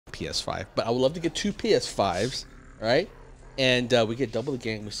PS5, but I would love to get 2 PS5s, right? And we get double the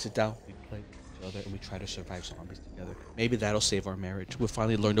game. We sit down, we play with each other, and we try to survive zombies together. Maybe that'll save our marriage. We'll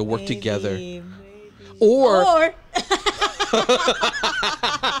finally learn to work together. Or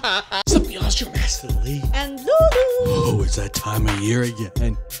something else, your Master Lee. And Lulu. Oh, it's that time of year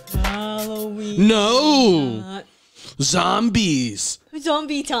again. Halloween. No! Zombies!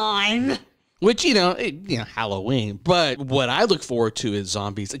 Zombie time. Which, Halloween. But what I look forward to is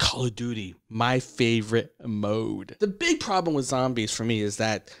zombies. Call of Duty, my favorite mode. The big problem with zombies for me is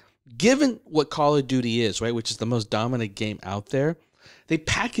that given what Call of Duty is, right, which is the most dominant game out there, they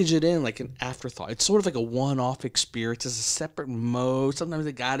package it in like an afterthought. It's sort of like a one-off experience. It's a separate mode. Sometimes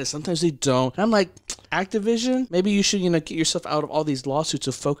they got it, sometimes they don't. And I'm like, Activision, maybe you should, get yourself out of all these lawsuits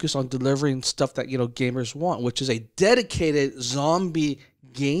and focus on delivering stuff that, gamers want, which is a dedicated zombie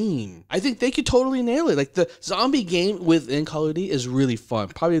game. I think they could totally nail it. Like the zombie game within Call of Duty is really fun.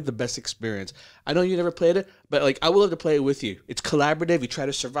 Probably the best experience. I know you never played it, but like I would love to play it with you. It's collaborative. You try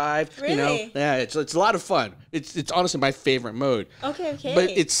to survive. Really? Yeah. It's a lot of fun. It's honestly my favorite mode. Okay.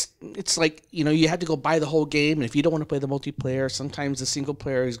 But it's like you had to go buy the whole game, and if you don't want to play the multiplayer, sometimes the single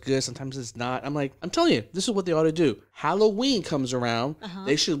player is good, sometimes it's not. I'm telling you, this is what they ought to do. Halloween comes around,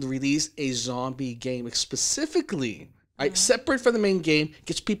 they should release a zombie game specifically. Right, separate from the main game,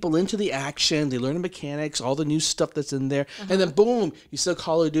 gets people into the action, they learn the mechanics, all the new stuff that's in there, and then boom, you sell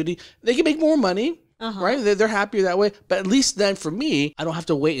Call of Duty. They can make more money, right? They're happier that way. But at least then for me, I don't have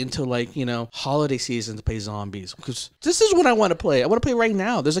to wait until holiday season to play zombies, because this is what I want to play. I want to play right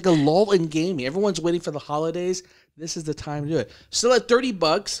now. There's like a lull in gaming. Everyone's waiting for the holidays. This is the time to do it. Still at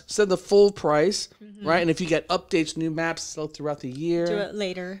 $30, still the full price, right? And if you get updates, new maps, still throughout the year. Do it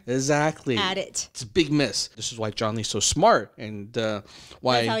later. Exactly. Add it. It's a big miss. This is why John Lee's so smart, and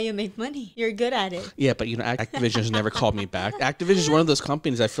why. That's how you make money. You're good at it. Yeah, but Activision's never called me back. Activision is one of those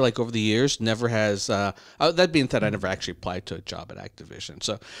companies I feel like over the years never has. That being said, I never actually applied to a job at Activision.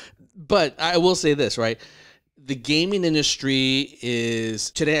 So, but I will say this, right? The gaming industry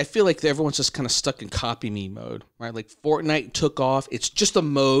is today, I feel like everyone's just kind of stuck in copy me mode, right? Like Fortnite took off. It's just a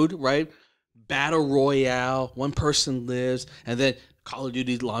mode, right? Battle Royale, one person lives, and then Call of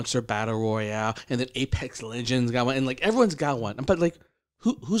Duty launched their Battle Royale, and then Apex Legends got one, and like everyone's got one. But like,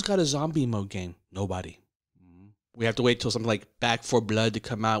 who's got a zombie mode game? Nobody. We have to wait till something like Back 4 Blood to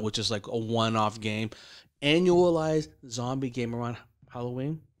come out, which is like a one-off game. Annualized zombie game around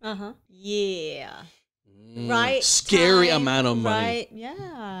Halloween. Yeah. Right. Scary amount of money. Right.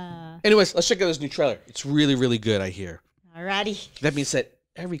 Yeah. Anyways, let's check out this new trailer. It's really, really good, I hear. Alrighty. That being said,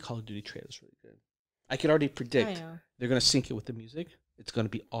 every Call of Duty trailer is really good. I can already predict they're going to sync it with the music. It's going to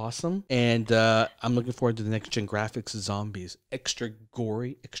be awesome. And I'm looking forward to the next-gen graphics of zombies. Extra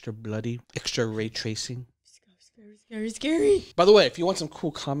gory, extra bloody, extra ray tracing. Scary. By the way, if you want some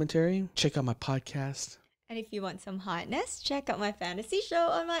cool commentary, check out my podcast. And if you want some hotness, check out my fantasy show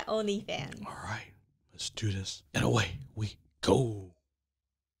on my OnlyFans. All right. Let's do this. And away we go.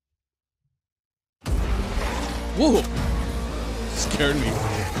 Whoa. Scared me.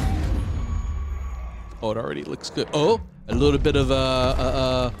 Oh, it already looks good. Oh, a little bit of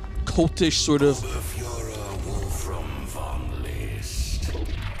a cultish sort of. If you're a wolf from Von List,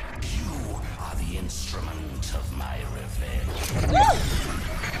 you are the instrument of my revenge.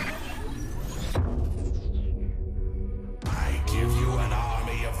 I give you an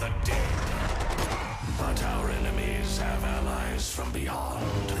army of the dead. But our enemies have allies from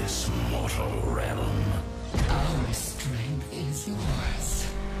beyond this mortal realm. Our strength is yours.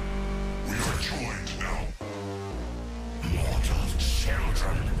 We are joined now. Mortal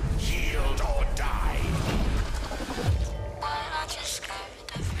children, yield or die. Why aren't you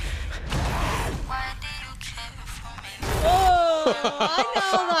scared of me? Why do you care for me? Oh, I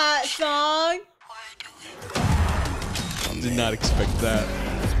know that song. Why do we? Did not expect that.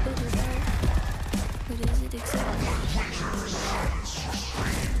 What is it exactly?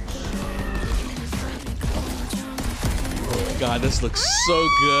 Oh God, this looks so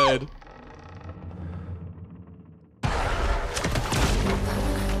good.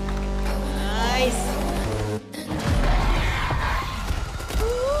 Nice.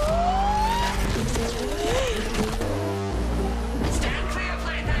 Stand clear,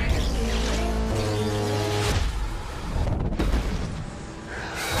 plaything!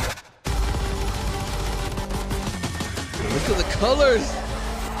 Look at the colors.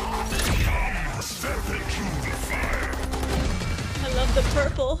 Step into the fire. I love the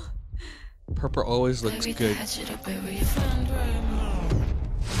purple. Purple always looks Bury the good. hatchet or bury it from ground.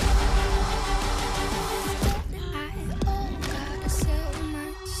 I gotta sell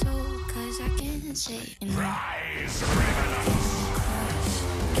my soul 'cause I can't say no. Rise, revenants!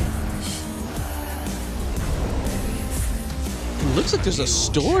 looks like there's a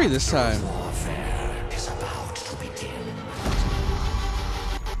story this time. Warfare is about to begin.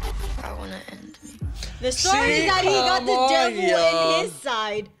 I want to end me. The story See, is that he got come the on, devil yo. in his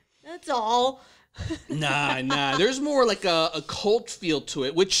side. That's all. Nah. There's more like a cult feel to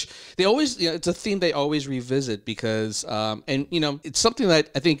it, which they always, it's a theme they always revisit because, and it's something that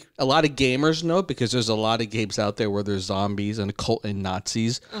I think a lot of gamers know because there's a lot of games out there where there's zombies and a cult and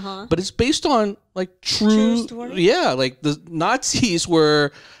Nazis, but it's based on like true story? yeah, like the Nazis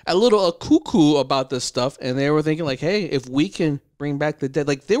were a little cuckoo about this stuff, and they were thinking like, hey, if we can bring back the dead,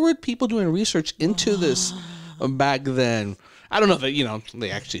 like there were people doing research into this back then. I don't know if they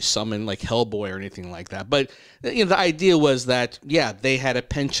actually summoned like Hellboy or anything like that, but the idea was that they had a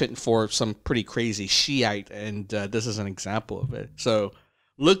penchant for some pretty crazy Shiite, and this is an example of it. So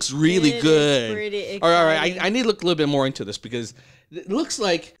looks really It good. is pretty All right, exciting. I need to look a little bit more into this because it looks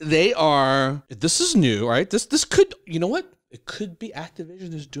like they are. This is new, right? This could, you know what? It could be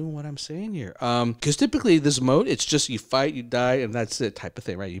Activision is doing what I'm saying here. Because typically this mode, it's just you fight, you die, and that's it type of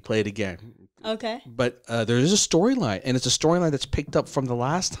thing, right? You play it again. Okay. But there is a storyline, and it's a storyline that's picked up from the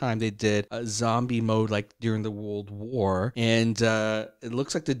last time they did a zombie mode, like during the World War. And it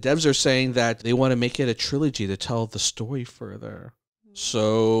looks like the devs are saying that they want to make it a trilogy to tell the story further.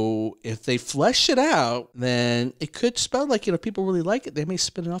 So if they flesh it out, then it could spell like, people really like it. They may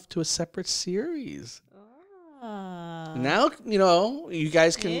spin it off to a separate series. Now, you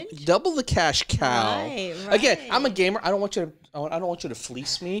guys can double the cash cow. Right. Again, I'm a gamer. I don't want you to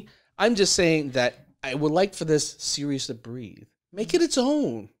fleece me. I'm just saying that I would like for this series to breathe. Make it its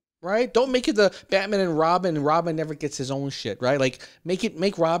own, right? Don't make it the Batman and Robin never gets his own shit, right? Like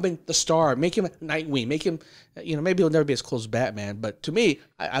make Robin the star, make him Nightwing, make him, maybe he'll never be as close as Batman, but to me,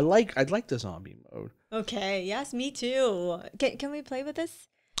 I'd like the zombie mode. Okay. Yes, me too. Can we play with this?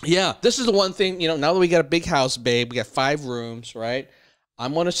 Yeah, this is the one thing, now that we got a big house, babe, we got 5 rooms, right?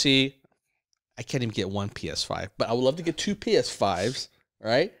 I'm going to see, I can't even get one PS5, but I would love to get 2 PS5s,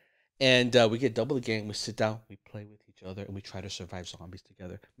 right? And we get double the game. We sit down, we play with each other, and we try to survive zombies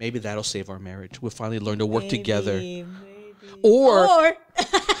together. Maybe that'll save our marriage. We'll finally learn to work together. Maybe. Or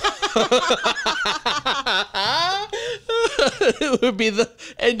it would be the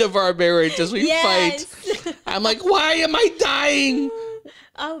end of our marriage as we fight. I'm like, why am I dying?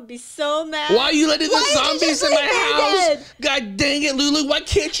 I would be so mad. Why are you letting the Why did you zombies in play my dead? house? God dang it, Lulu. Why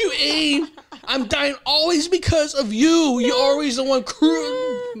can't you aim? I'm dying always because of you. You're always the one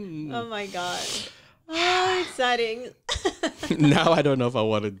Oh my god. Oh, exciting. Now I don't know if I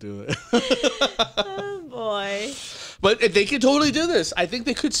want to do it. Oh boy. But they could totally do this. I think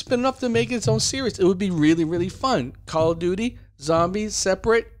they could spin it up to make its own series. It would be really, really fun. Call of Duty, zombies,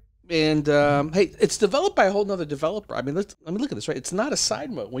 separate. And hey, it's developed by a whole nother developer. I mean, let me look at this, right? It's not a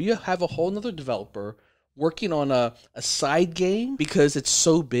side mode. When you have a whole nother developer working on a side game, because it's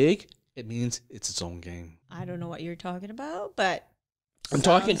so big, it means it's its own game. I don't know what you're talking about, but I'm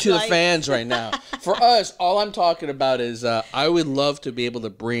talking to the fans right now. For us, all I'm talking about is I would love to be able to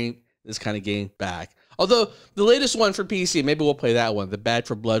bring this kind of game back. Although the latest one for PC, maybe we'll play that one, the Bad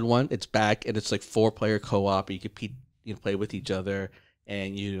for Blood one. It's back, and it's like 4-player co-op. You can play with each other.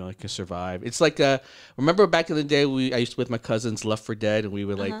 And you can survive. It's like remember back in the day I used to with my cousins Left 4 Dead, and we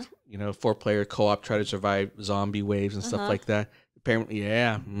would 4-player co-op try to survive zombie waves and stuff like that. Apparently,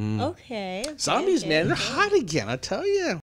 yeah. Okay. Zombies, man, they're hot again. I tell you.